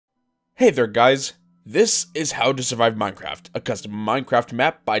Hey there guys, this is How to Survive Minecraft, a custom Minecraft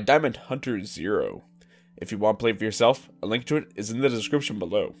map by Diamond Hunter 0. If you want to play it for yourself, a link to it is in the description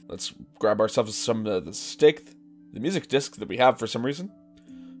below. Let's grab ourselves some of the steak, the music disc that we have for some reason,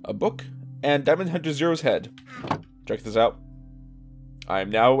 a book, and Diamond Hunter 0's head. Check this out. I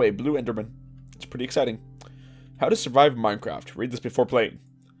am now a blue enderman. It's pretty exciting. How to Survive Minecraft. Read this before playing.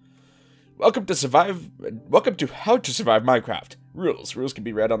 Welcome to How to Survive Minecraft. Rules can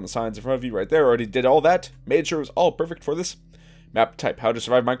be read on the signs in front of you right there. Already did all that. Made sure it was all perfect for this. Map type. How to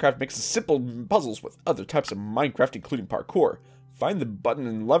Survive Minecraft mixes simple puzzles with other types of Minecraft, including parkour. Find the button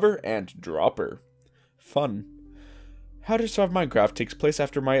and lever and dropper. Fun. How to Survive Minecraft takes place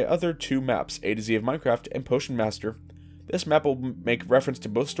after my other two maps, A to Z of Minecraft and Potion Master. This map will make reference to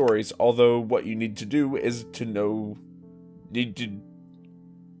both stories, although what you need to do is to know...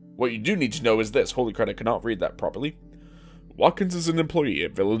 What you do need to know is this. Holy crap, I cannot read that properly. Watkins is an employee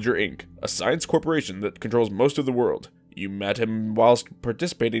at Villager Inc., a science corporation that controls most of the world. You met him whilst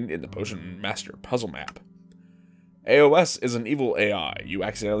participating in the Potion Master puzzle map. AOS is an evil AI you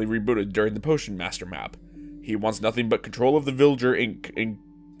accidentally rebooted during the Potion Master map. He wants nothing but control of the Villager Inc.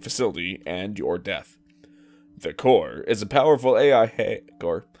 facility and your death. The Core is a powerful AI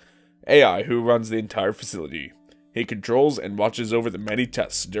who runs the entire facility. He controls and watches over the many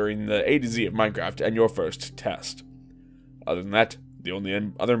tests during the A to Z of Minecraft and your first test. Other than that, the only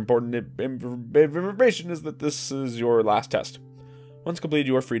other important information is that this is your last test. Once completed,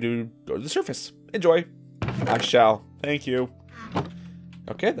 you are free to go to the surface. Enjoy. I shall. Thank you.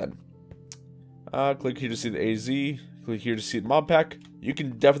 Okay, then. Click here to see the AZ. Click here to see the mob pack. You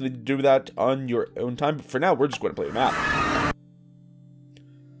can definitely do that on your own time, but for now, we're just going to play a map.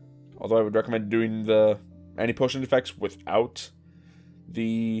 Although I would recommend doing the anti-potion effects without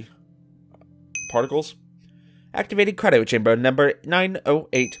the particles. Activating cryo chamber number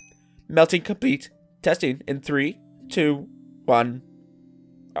 908. Melting complete. Testing in 3, 2, 1.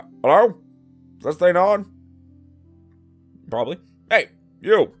 Hello? Is this thing on? Probably. Hey,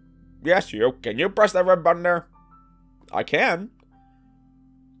 you. Yes, you. Can you press that red button there? I can.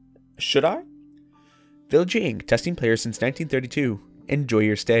 Should I? Villager Inc. Testing players since 1932. Enjoy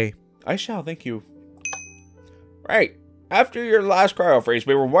your stay. I shall, thank you. Right. After your last cryo freeze,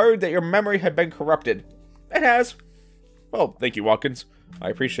 we were worried that your memory had been corrupted. It has. Well, thank you, Watkins. I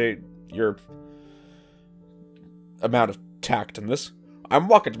appreciate your amount of tact in this. I'm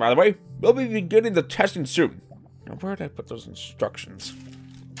Watkins, by the way. We'll be beginning the testing soon. Now, where did I put those instructions?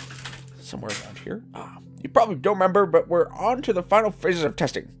 Somewhere around here. You probably don't remember, but we're on to the final phases of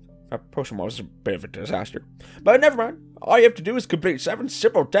testing. That potion was a bit of a disaster. But never mind. All you have to do is complete 7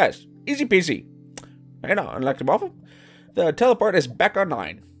 simple tests. Easy peasy. And unlike the Waffle, the teleport is back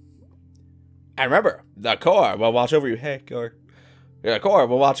online. And remember, the Core will watch over you. Hey, Core. The Core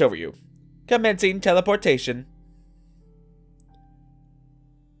will watch over you. Commencing teleportation.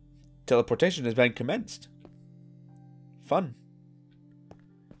 Teleportation has been commenced. Fun.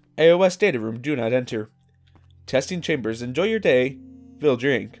 AOS data room, do not enter. Testing chambers, enjoy your day. Villager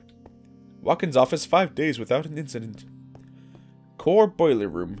Inc. Watkins office 5 days without an incident. Core boiler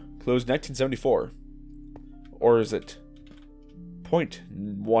room, closed 1974. Or is it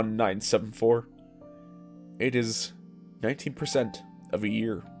 0.1974? It is 19% of a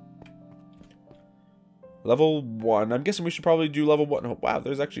year. Level 1. I'm guessing we should probably do level 1. Oh, wow,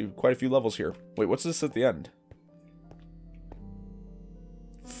 there's actually quite a few levels here. Wait, what's this at the end?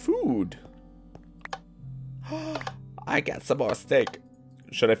 Food. I got some more steak.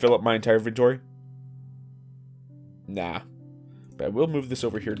 Should I fill up my entire inventory? Nah. But I will move this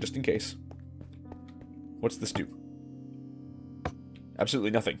over here just in case. What's this do?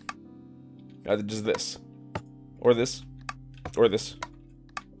 Absolutely nothing. Neither does this. Or this. Or this.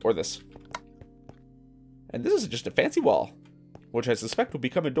 Or this. And this is just a fancy wall, which I suspect will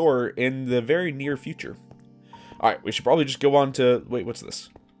become a door in the very near future. Alright, we should probably just go on to... Wait, what's this?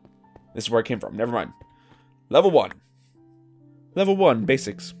 This is where I came from. Never mind. Level 1. Level 1,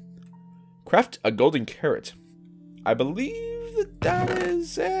 basics. Craft a golden carrot. I believe that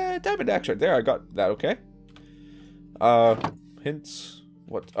is diamond axe right there. I got that, okay. Hints.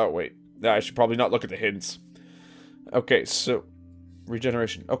 What? Oh, wait. I should probably not look at the hints. Okay, so...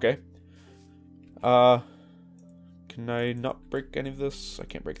 Regeneration. Okay. Can I not break any of this? I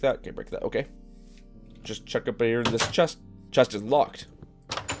can't break that. Can't break that. Okay. Just check up here in this chest. Chest is locked.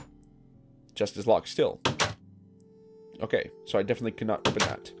 Chest is locked still. Okay, so I definitely cannot open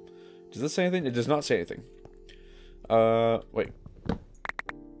that. Does this say anything? It does not say anything. Wait.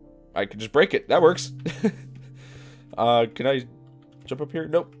 I can just break it. That works. Can I jump up here?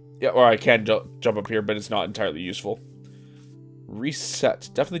 Nope. Yeah, or I can jump up here, but it's not entirely useful. Reset.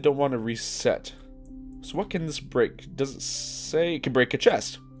 Definitely don't want to reset. So what can this break? Does it say it can break a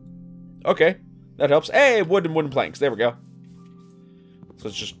chest? Okay, that helps. Hey, wooden planks. There we go. So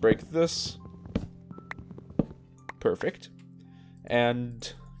let's just break this. Perfect.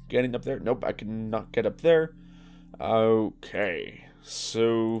 And getting up there. Nope, I cannot get up there. Okay.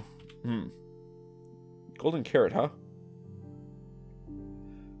 So, golden carrot, huh?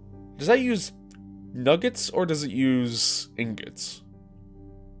 Does that use nuggets or does it use ingots?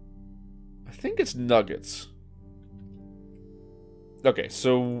 I think it's nuggets. Okay,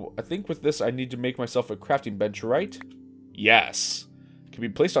 so I think with this I need to make myself a crafting bench, right? Yes. Can be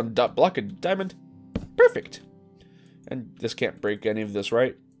placed on block of diamond. Perfect. And this can't break any of this,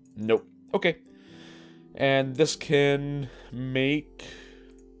 right? Nope. Okay. And this can make...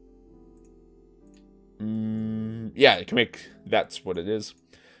 yeah, it can make... That's what it is.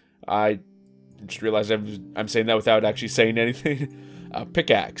 I just realized I'm saying that without actually saying anything. A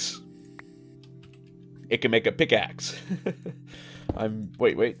pickaxe. It can make a pickaxe.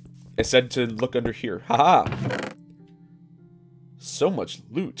 Wait. I said to look under here. Haha. So much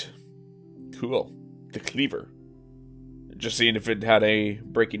loot. Cool. The cleaver. Just seeing if it had a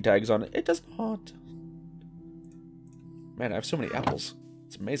breaking tags on it. It does not. Man, I have so many apples.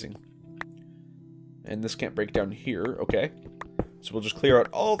 It's amazing. And this can't break down here. Okay. So we'll just clear out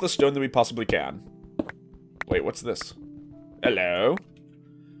all the stone that we possibly can. Wait, what's this? Hello?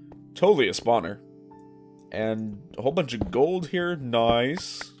 Totally a spawner. And a whole bunch of gold here.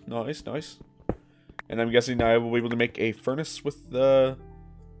 Nice. Nice. And I'm guessing I will be able to make a furnace with the...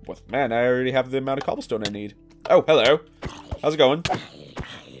 Man, I already have the amount of cobblestone I need. Oh, hello. How's it going?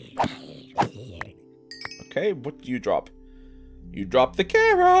 Okay, what do you drop? You drop the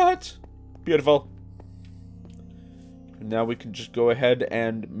carrot! Beautiful. And now we can just go ahead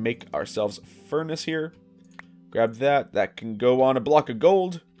and make ourselves a furnace here. Grab that. That can go on a block of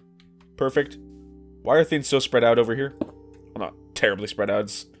gold. Perfect. Why are things so spread out over here? Well, not terribly spread out.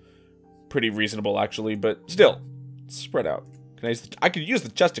 It's pretty reasonable, actually, but still. It's spread out. I could use the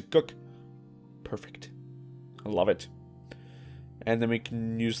chest to cook. Perfect. I love it. And then we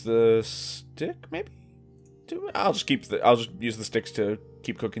can use the stick, maybe? I'll just use the sticks to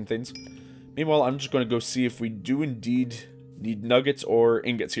keep cooking things. Meanwhile, I'm just going to go see if we do indeed need nuggets or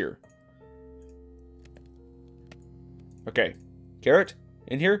ingots here. Okay. Carrot?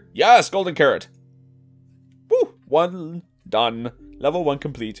 In here? Yes! Golden carrot! Woo! 1 done. Level 1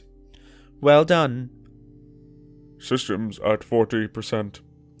 complete. Well done. Systems at 40%.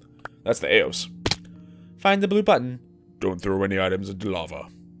 That's the AOS. Find the blue button. Don't throw any items into lava.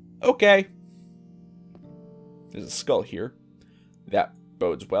 Okay. There's a skull here. That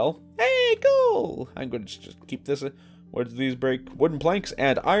bodes well. Hey, cool! I'm going to just keep this. What do these break? Wooden planks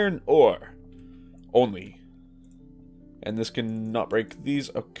and iron ore. Only. And this can not break these.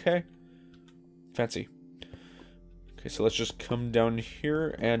 Okay. Fancy. Okay, so let's just come down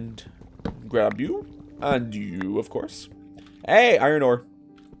here and grab you. And you, of course. Hey, iron ore.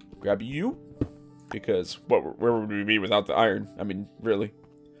 Grab you. Because, where would we be without the iron? I mean, really.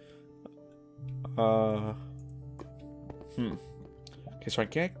 Okay, so I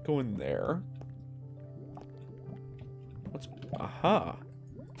can't go in there. What's... Aha.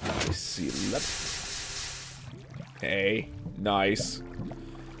 I see. Hey, nice.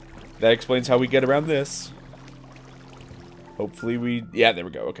 That explains how we get around this. Hopefully we... Yeah, there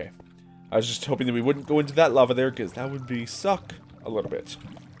we go. Okay. I was just hoping that we wouldn't go into that lava there, because that would be suck a little bit.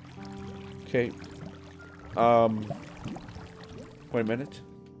 Okay. Wait a minute.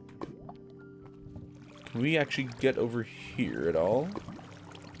 Can we actually get over here at all?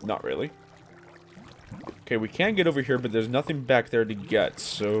 Not really. Okay, we can get over here, but there's nothing back there to get,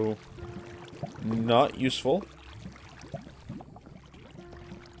 so... Not useful.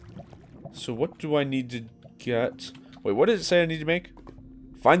 So what do I need to get? Wait, what does it say I need to make?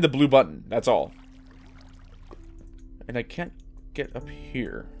 Find the blue button, that's all. And I can't get up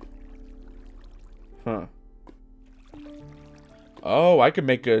here. Huh. Oh, I can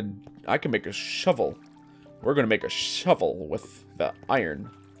make a shovel. We're gonna make a shovel with the iron.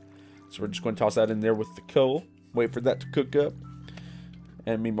 So we're just going to toss that in there with the coal. Wait for that to cook up.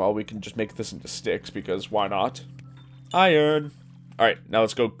 And meanwhile, we can just make this into sticks, because why not? Iron! Alright, now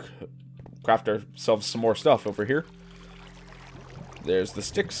let's go craft ourselves some more stuff over here. There's the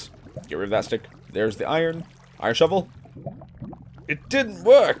sticks. Get rid of that stick. There's the iron. Iron shovel. It didn't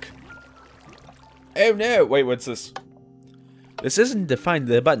work! Oh no! Wait, what's this? This isn't to find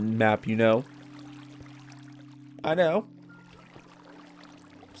the button map, you know. I know.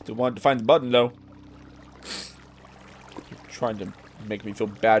 Still wanted to find the button, though. You're trying to make me feel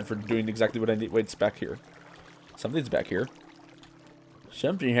bad for doing exactly what I need. Wait, it's back here. Something's back here.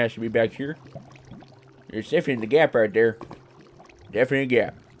 Something has to be back here. There's definitely a gap right there. Definitely a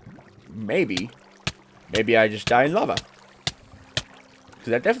gap. Maybe I just die in lava. Because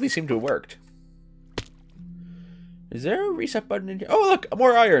that definitely seemed to have worked. Is there a reset button in here? Oh, look!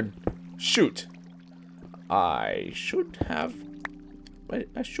 More iron! Shoot. I should have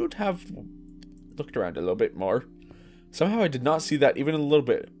looked around a little bit more. Somehow I did not see that even a little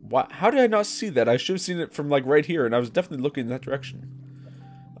bit. How did I not see that? I should have seen it from like right here, and I was definitely looking in that direction.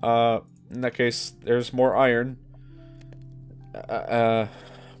 In that case, there's more iron.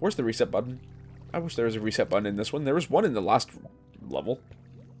 Where's the reset button? I wish there was a reset button in this one. There was one in the last level.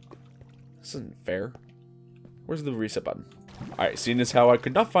 This isn't fair. Where's the reset button? Alright, seeing as how I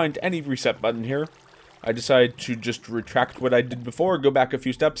could not find any reset button here, I decided to just retract what I did before, go back a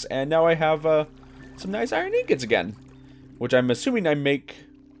few steps, and now I have some nice iron ingots again. Which I'm assuming I make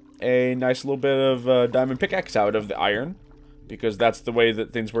a nice little bit of diamond pickaxe out of the iron. Because that's the way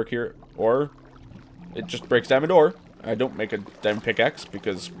that things work here. Or it just breaks diamond ore. I don't make a diamond pickaxe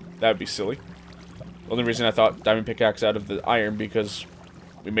because that would be silly. The only reason I thought diamond pickaxe out of the iron because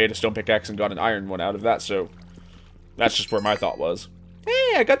we made a stone pickaxe and got an iron one out of that. So that's just where my thought was.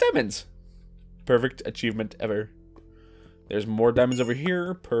 Hey, I got diamonds. Perfect achievement ever. There's more diamonds over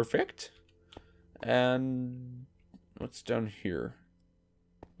here. Perfect. And what's down here?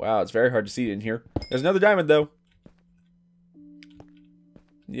 Wow, it's very hard to see in here. There's another diamond, though.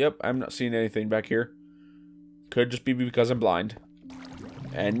 Yep, I'm not seeing anything back here. Could just be because I'm blind.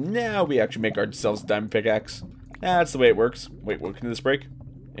 And now we actually make ourselves a diamond pickaxe. That's the way it works. Wait, what can this break?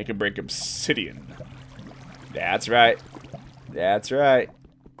 It can break obsidian. That's right. That's right.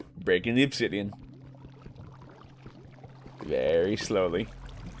 Breaking the obsidian. Very slowly.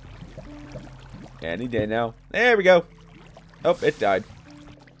 Any day now. There we go. Oh, it died.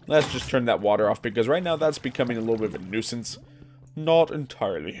 Let's just turn that water off because right now that's becoming a little bit of a nuisance. Not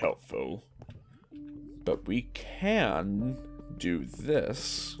entirely helpful. But we can do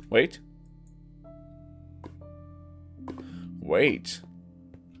this. Wait. Wait.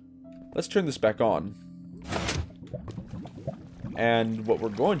 Let's turn this back on. And what we're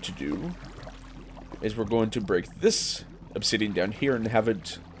going to do is we're going to break this obsidian down here and have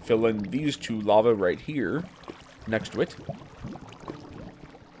it fill in these two lava right here next to it.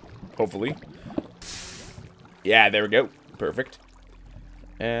 Hopefully. Yeah, there we go. Perfect.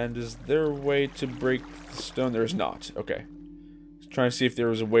 And is there a way to break the stone? There's not. Okay. Just trying to see if there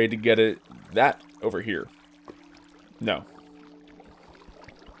was a way to get it that over here. No.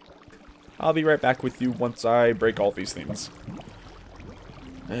 I'll be right back with you once I break all these things.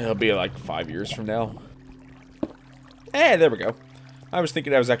 It'll be like 5 years from now. Hey, there we go. I was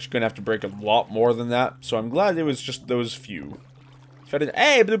thinking I was actually going to have to break a lot more than that, so I'm glad it was just those few.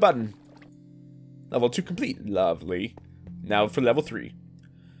 Hey, blue button! Level 2 complete. Lovely. Now for level 3.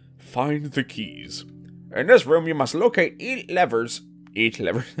 Find the keys. In this room, you must locate 8 levers. 8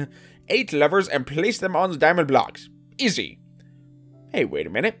 levers? 8 levers and place them on the diamond blocks. Easy. Hey, wait a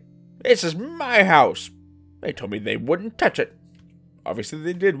minute. This is my house. They told me they wouldn't touch it. Obviously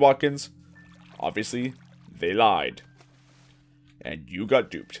they did, Watkins. Obviously, they lied. And you got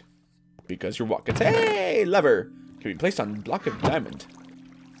duped. Because you're Watkins. Hey, lever! Can be placed on block of diamond.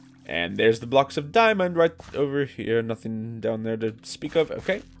 And there's the blocks of diamond right over here. Nothing down there to speak of.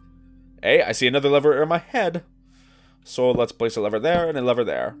 Okay. Hey, I see another lever in my head. So let's place a lever there and a lever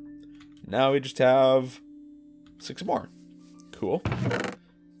there. Now we just have 6 more. Cool.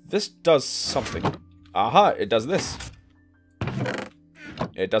 This does something. Aha, it does this.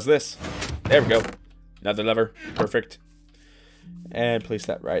 It does this. There we go. Another lever. Perfect. And place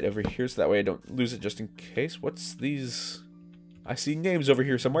that right over here so that way I don't lose it just in case. What's these? I see names over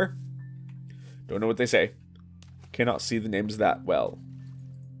here somewhere. Don't know what they say. Cannot see the names that well.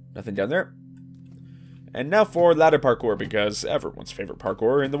 Nothing down there. And now for ladder parkour, because everyone's favorite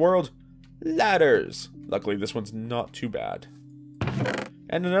parkour in the world. Ladders. Luckily this one's not too bad.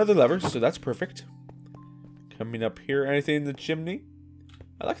 And another lever, so that's perfect. Coming up here, anything in the chimney?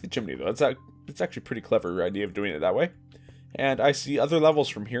 I like the chimney though. It's actually a pretty clever idea of doing it that way. And I see other levels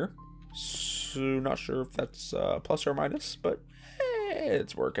from here. So not sure if that's plus or minus, but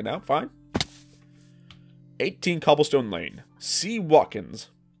it's working out fine. 18 Cobblestone Lane. C. Watkins.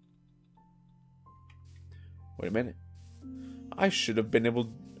 Wait a minute. I should have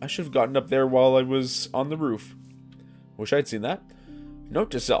gotten up there while I was on the roof. Wish I'd seen that.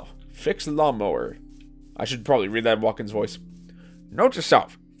 Note to self. Fix lawnmower. I should probably read that in Watkins' voice. Note to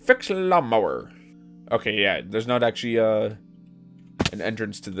self. Fix lawnmower. Okay, yeah, there's not actually an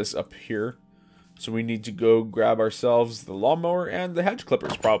entrance to this up here. So we need to go grab ourselves the lawnmower and the hedge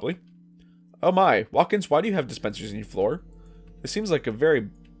clippers, probably. Oh my, Watkins, why do you have dispensers in your floor? This seems like a very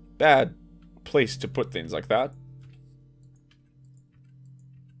bad place to put things like that.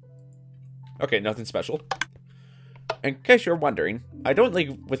 Okay, nothing special. In case you're wondering, I don't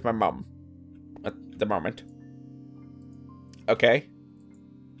live with my mom at the moment. Okay.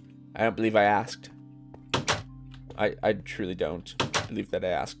 I don't believe I asked. I truly don't believe that I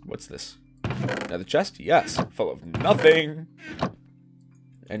asked. What's this? Another chest? Yes. Full of nothing.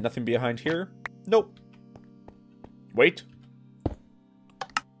 And nothing behind here? Nope. Wait.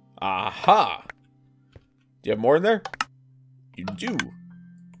 Aha! Do you have more in there? You do.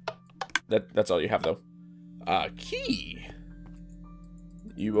 That's all you have, though. A key.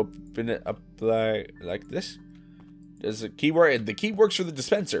 You open it up like this. Does the key work? The key works for the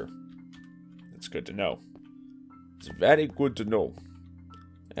dispenser. That's good to know. It's very good to know.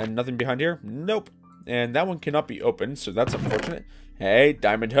 And nothing behind here? Nope. And that one cannot be opened, so that's unfortunate. Hey,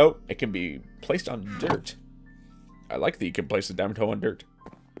 diamond hoe. It can be placed on dirt. I like that you can place the diamond hoe on dirt.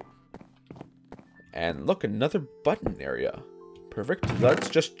 And look, another button area. Perfect. Let's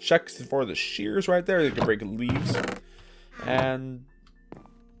just check for the shears right there. They can break leaves. And...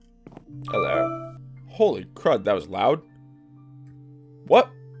 hello. Holy crud, that was loud. What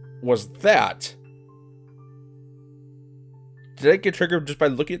was that? Did I get triggered just by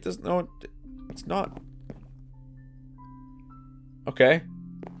looking at this? No, it's not. Okay.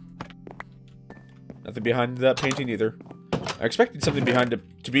 Nothing behind that painting either. I expected something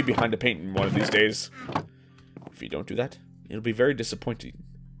to be behind a painting one of these days. If you don't do that, it'll be very disappointing.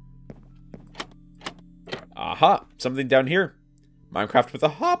 Aha! Something down here. Minecraft with a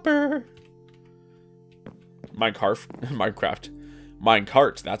hopper. Minecraft.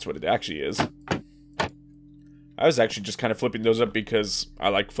 Minecart, that's what it actually is. I was actually just kind of flipping those up because I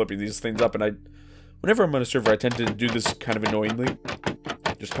like flipping these things up, and whenever I'm on a server, I tend to do this kind of annoyingly.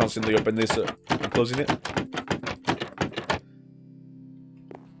 Just constantly open this up and closing it.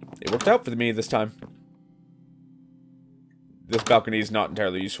 It worked out for me this time. This balcony is not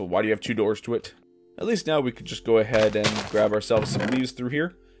entirely useful. Why do you have two doors to it? At least now we could just go ahead and grab ourselves some leaves through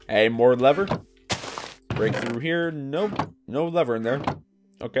here. Hey, more lever. Break through here. Nope. No lever in there.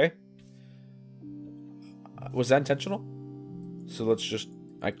 Okay. Was that intentional? So let's just...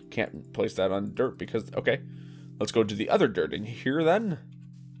 I can't place that on dirt because... okay. Let's go to the other dirt in here then.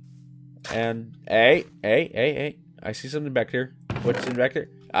 And... hey. I see something back here. What's in back there?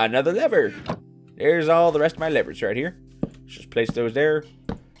 Another lever. There's all the rest of my levers right here. Just place those there.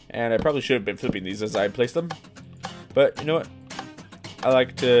 And I probably should have been flipping these as I place them. But you know what? I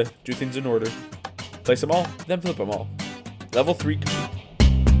like to do things in order. Place them all, then flip them all. Level 3 complete.